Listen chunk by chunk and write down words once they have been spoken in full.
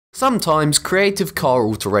Sometimes creative car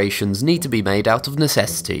alterations need to be made out of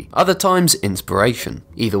necessity, other times inspiration.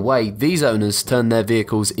 Either way, these owners turn their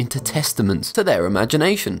vehicles into testaments to their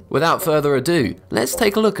imagination. Without further ado, let's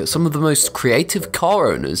take a look at some of the most creative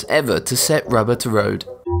car owners ever to set rubber to road.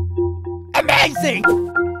 Amazing!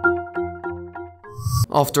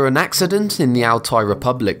 After an accident in the Altai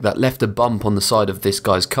Republic that left a bump on the side of this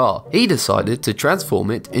guy's car, he decided to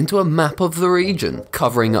transform it into a map of the region,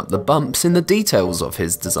 covering up the bumps in the details of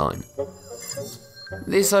his design.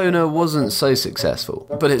 This owner wasn't so successful,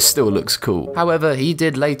 but it still looks cool. However, he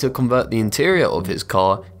did later convert the interior of his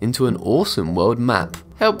car into an awesome world map,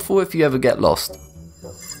 helpful if you ever get lost.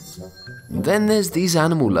 Then there's these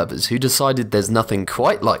animal lovers who decided there's nothing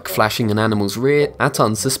quite like flashing an animal's rear at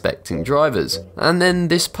unsuspecting drivers. And then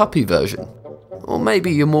this puppy version. Or maybe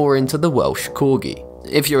you're more into the Welsh Corgi.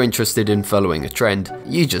 If you're interested in following a trend,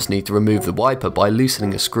 you just need to remove the wiper by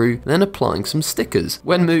loosening a screw, then applying some stickers.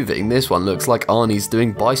 When moving, this one looks like Arnie's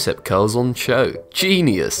doing bicep curls on show.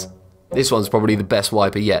 Genius! This one's probably the best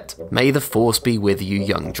wiper yet. May the force be with you,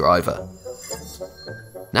 young driver.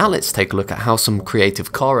 Now let's take a look at how some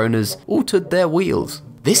creative car owners altered their wheels.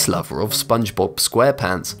 This lover of SpongeBob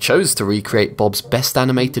SquarePants chose to recreate Bob's best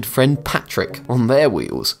animated friend Patrick on their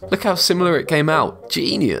wheels. Look how similar it came out.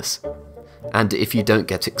 Genius! And if you don't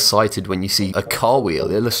get excited when you see a car wheel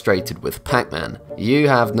illustrated with Pac-Man, you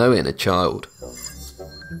have no inner child.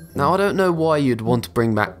 Now I don't know why you'd want to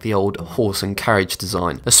bring back the old horse and carriage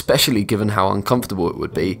design, especially given how uncomfortable it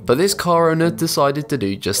would be, but this car owner decided to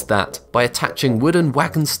do just that, by attaching wooden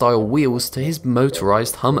wagon style wheels to his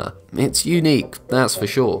motorised Hummer. It's unique, that's for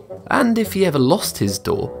sure. And if he ever lost his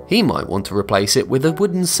door, he might want to replace it with a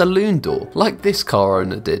wooden saloon door, like this car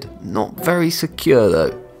owner did. Not very secure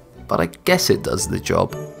though, but I guess it does the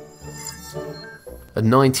job. A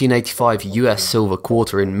 1985 US silver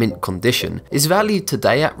quarter in mint condition is valued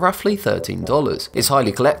today at roughly $13. It's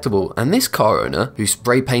highly collectible, and this car owner, who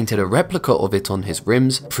spray painted a replica of it on his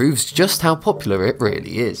rims, proves just how popular it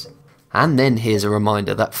really is. And then here's a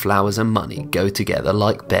reminder that flowers and money go together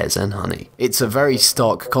like bears and honey. It's a very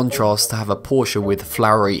stark contrast to have a Porsche with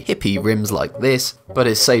flowery hippie rims like this, but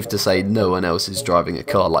it's safe to say no one else is driving a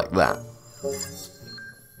car like that.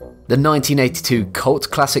 The 1982 cult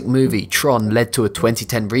classic movie Tron led to a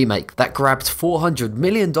 2010 remake that grabbed $400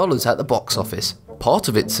 million at the box office. Part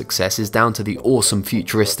of its success is down to the awesome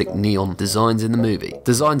futuristic neon designs in the movie,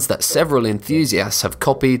 designs that several enthusiasts have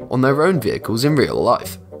copied on their own vehicles in real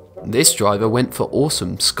life. This driver went for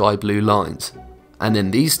awesome sky blue lines, and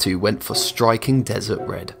then these two went for striking desert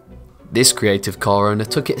red. This creative car owner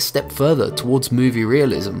took it a step further towards movie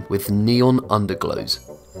realism with neon underglows.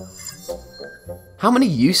 How many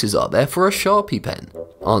uses are there for a Sharpie pen?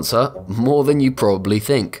 Answer, more than you probably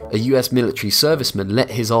think. A US military serviceman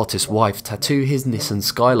let his artist wife tattoo his Nissan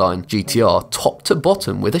Skyline GTR top to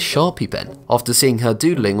bottom with a Sharpie pen, after seeing her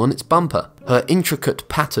doodling on its bumper. Her intricate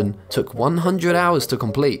pattern took 100 hours to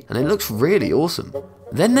complete, and it looks really awesome.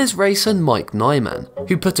 Then there's racer Mike Nyman,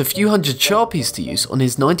 who put a few hundred Sharpies to use on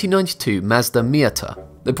his 1992 Mazda Miata.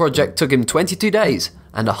 The project took him 22 days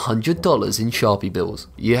and $100 in Sharpie bills.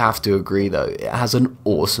 You have to agree though, it has an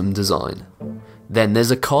awesome design. Then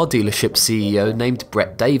there's a car dealership CEO named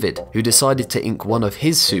Brett David, who decided to ink one of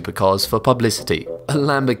his supercars for publicity. A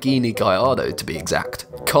Lamborghini Gallardo to be exact.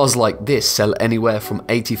 Cars like this sell anywhere from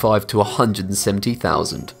 85 to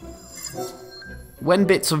 170,000. When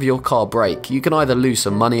bits of your car break, you can either lose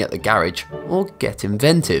some money at the garage or get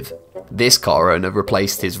inventive. This car owner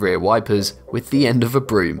replaced his rear wipers with the end of a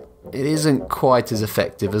broom. It isn't quite as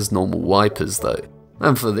effective as normal wipers though.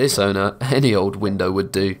 And for this owner, any old window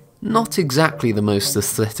would do. Not exactly the most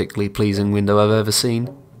aesthetically pleasing window I've ever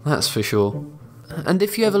seen, that's for sure. And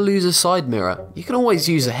if you ever lose a side mirror, you can always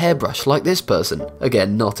use a hairbrush like this person.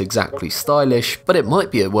 Again, not exactly stylish, but it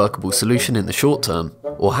might be a workable solution in the short term.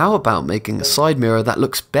 Or how about making a side mirror that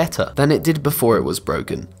looks better than it did before it was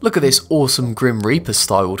broken? Look at this awesome Grim Reaper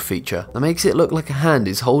styled feature that makes it look like a hand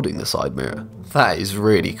is holding the side mirror. That is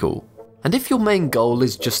really cool. And if your main goal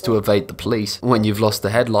is just to evade the police when you've lost a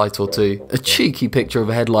headlight or two, a cheeky picture of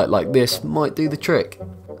a headlight like this might do the trick.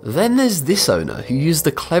 Then there's this owner who used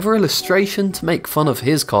a clever illustration to make fun of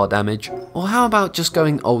his car damage. Or how about just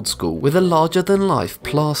going old school with a larger than life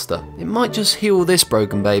plaster? It might just heal this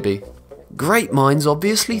broken baby. Great minds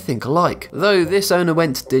obviously think alike, though this owner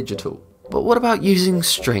went digital. But what about using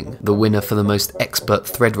string? The winner for the most expert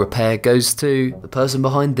thread repair goes to the person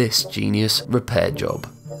behind this genius repair job.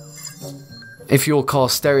 If your car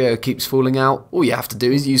stereo keeps falling out, all you have to do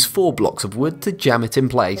is use 4 blocks of wood to jam it in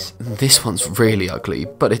place. This one's really ugly,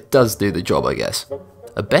 but it does do the job I guess.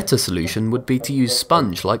 A better solution would be to use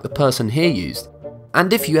sponge like the person here used.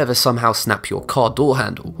 And if you ever somehow snap your car door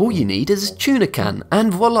handle, all you need is a tuna can,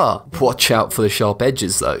 and voila! Watch out for the sharp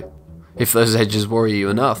edges though. If those edges worry you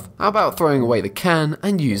enough, how about throwing away the can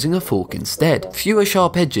and using a fork instead? Fewer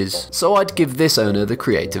sharp edges, so I'd give this owner the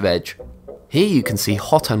creative edge. Here you can see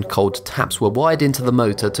hot and cold taps were wired into the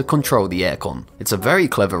motor to control the aircon. It's a very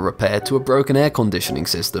clever repair to a broken air conditioning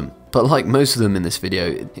system, but like most of them in this video,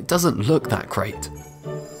 it doesn't look that great.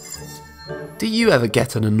 Do you ever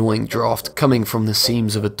get an annoying draft coming from the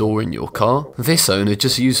seams of a door in your car? This owner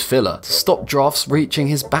just used filler to stop drafts reaching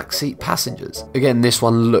his backseat passengers. Again, this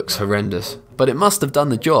one looks horrendous, but it must have done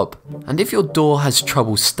the job. And if your door has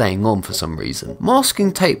trouble staying on for some reason,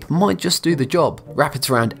 masking tape might just do the job. Wrap it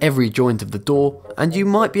around every joint of the door, and you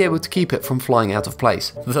might be able to keep it from flying out of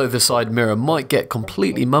place, though the side mirror might get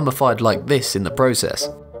completely mummified like this in the process.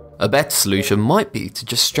 A better solution might be to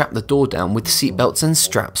just strap the door down with seatbelts and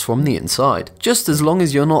straps from the inside, just as long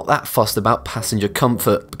as you're not that fussed about passenger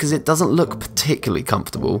comfort, because it doesn't look particularly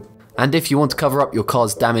comfortable. And if you want to cover up your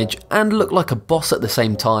car's damage and look like a boss at the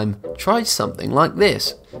same time, try something like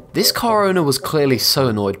this. This car owner was clearly so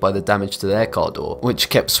annoyed by the damage to their car door, which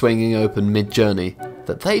kept swinging open mid-journey,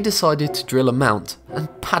 that they decided to drill a mount and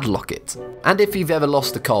padlock it. And if you've ever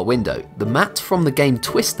lost a car window, the mat from the game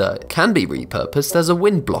Twister can be repurposed as a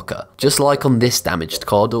wind blocker, just like on this damaged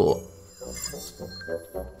car door.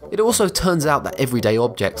 It also turns out that everyday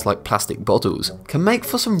objects like plastic bottles can make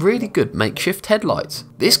for some really good makeshift headlights.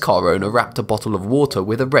 This car owner wrapped a bottle of water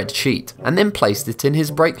with a red sheet and then placed it in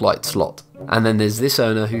his brake light slot. And then there's this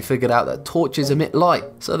owner who figured out that torches emit light,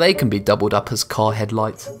 so they can be doubled up as car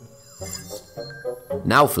headlights.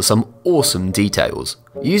 Now for some awesome details.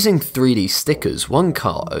 Using 3D stickers, one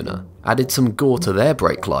car owner added some gore to their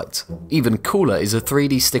brake lights. Even cooler is a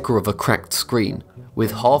 3D sticker of a cracked screen,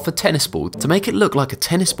 with half a tennis ball to make it look like a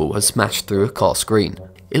tennis ball has smashed through a car screen.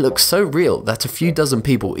 It looks so real that a few dozen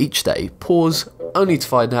people each day pause only to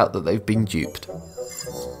find out that they've been duped.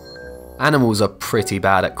 Animals are pretty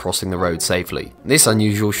bad at crossing the road safely. This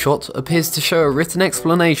unusual shot appears to show a written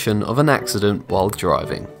explanation of an accident while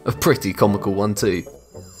driving. A pretty comical one too.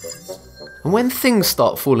 And when things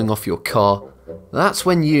start falling off your car, that's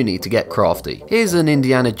when you need to get crafty. Here's an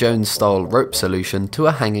Indiana Jones style rope solution to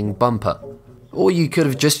a hanging bumper. Or you could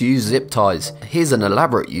have just used zip ties. Here's an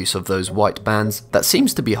elaborate use of those white bands that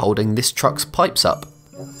seems to be holding this truck's pipes up.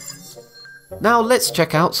 Now let's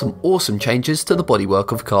check out some awesome changes to the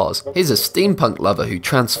bodywork of cars. Here's a steampunk lover who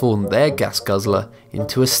transformed their gas guzzler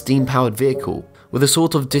into a steam-powered vehicle with a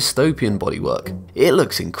sort of dystopian bodywork. It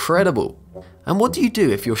looks incredible. And what do you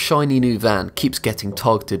do if your shiny new van keeps getting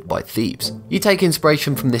targeted by thieves? You take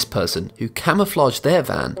inspiration from this person who camouflaged their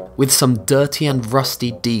van with some dirty and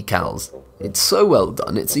rusty decals. It's so well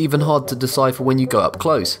done, it's even hard to decipher when you go up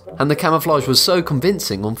close. And the camouflage was so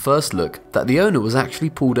convincing on first look that the owner was actually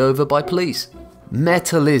pulled over by police.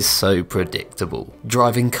 Metal is so predictable,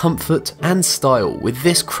 driving comfort and style with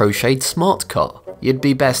this crocheted smart car. You'd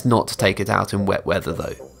be best not to take it out in wet weather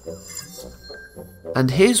though.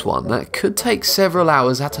 And here's one that could take several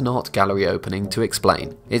hours at an art gallery opening to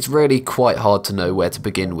explain. It's really quite hard to know where to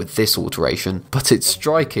begin with this alteration, but it's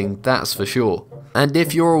striking, that's for sure. And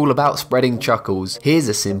if you're all about spreading chuckles, here's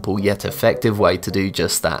a simple yet effective way to do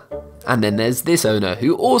just that. And then there's this owner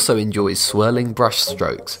who also enjoys swirling brush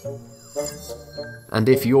strokes. And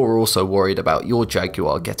if you're also worried about your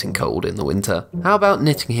Jaguar getting cold in the winter, how about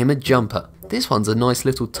knitting him a jumper? This one's a nice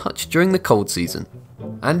little touch during the cold season.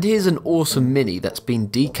 And here's an awesome Mini that's been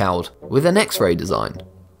decaled with an X-ray design,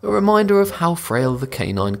 a reminder of how frail the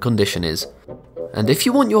canine condition is. And if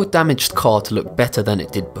you want your damaged car to look better than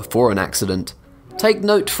it did before an accident, take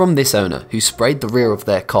note from this owner who sprayed the rear of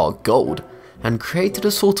their car gold and created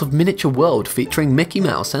a sort of miniature world featuring Mickey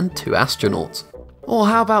Mouse and 2 astronauts. Or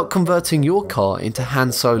how about converting your car into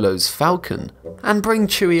Han Solo's Falcon and bring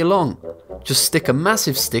Chewie along? Just stick a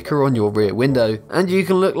massive sticker on your rear window and you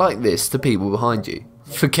can look like this to people behind you.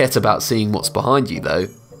 Forget about seeing what's behind you though.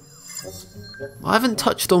 I haven't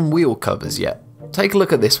touched on wheel covers yet. Take a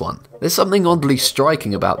look at this one. There's something oddly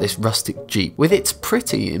striking about this rustic Jeep with its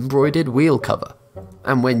pretty embroidered wheel cover.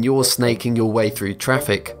 And when you're snaking your way through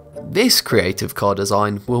traffic, this creative car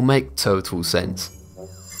design will make total sense.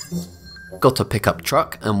 Got a pickup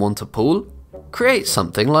truck and want a pool? Create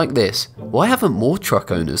something like this. Why haven't more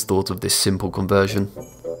truck owners thought of this simple conversion?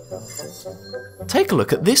 Take a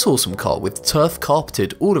look at this awesome car with turf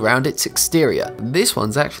carpeted all around its exterior. This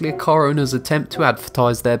one's actually a car owner's attempt to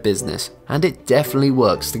advertise their business, and it definitely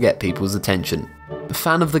works to get people's attention. A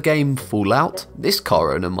fan of the game Fallout? This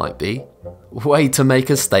car owner might be. Way to make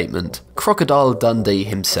a statement. Crocodile Dundee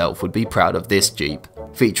himself would be proud of this Jeep,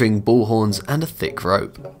 featuring bull horns and a thick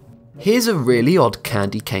rope. Here's a really odd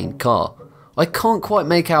candy cane car. I can't quite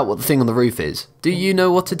make out what the thing on the roof is. Do you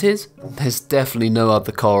know what it is? There's definitely no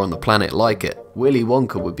other car on the planet like it. Willy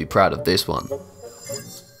Wonka would be proud of this one.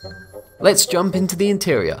 Let's jump into the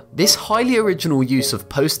interior. This highly original use of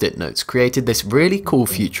post-it notes created this really cool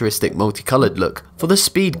futuristic multicoloured look for the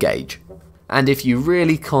speed gauge. And if you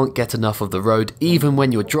really can't get enough of the road even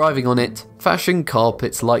when you're driving on it, fashion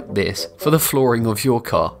carpets like this for the flooring of your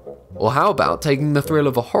car. Or how about taking the thrill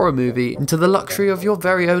of a horror movie into the luxury of your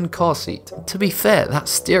very own car seat? To be fair, that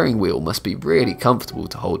steering wheel must be really comfortable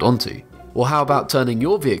to hold onto. Or how about turning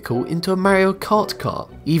your vehicle into a Mario Kart car,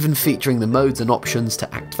 even featuring the modes and options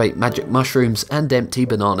to activate magic mushrooms and empty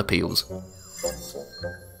banana peels.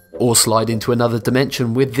 Or slide into another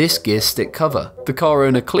dimension with this gear stick cover. The car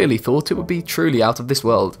owner clearly thought it would be truly out of this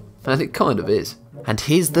world, and it kind of is. And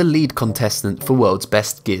here's the lead contestant for World's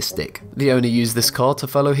Best Gear Stick. The owner used this car to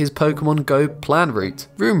follow his Pokemon Go plan route.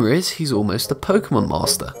 Rumour is he's almost a Pokemon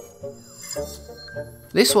master.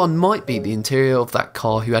 This one might be the interior of that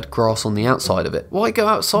car who had grass on the outside of it. Why go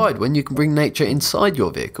outside when you can bring nature inside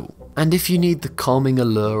your vehicle? And if you need the calming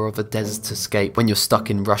allure of a desert escape when you're stuck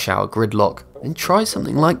in rush hour gridlock, then try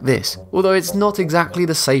something like this. Although it's not exactly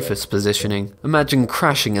the safest positioning. Imagine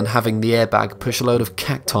crashing and having the airbag push a load of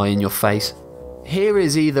cacti in your face. Here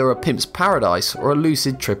is either a pimp's paradise or a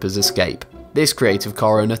lucid tripper's escape. This creative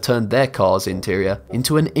car owner turned their car's interior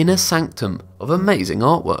into an inner sanctum of amazing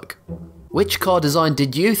artwork. Which car design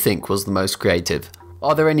did you think was the most creative?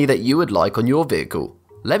 Are there any that you would like on your vehicle?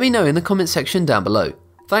 Let me know in the comment section down below.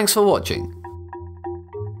 Thanks for watching.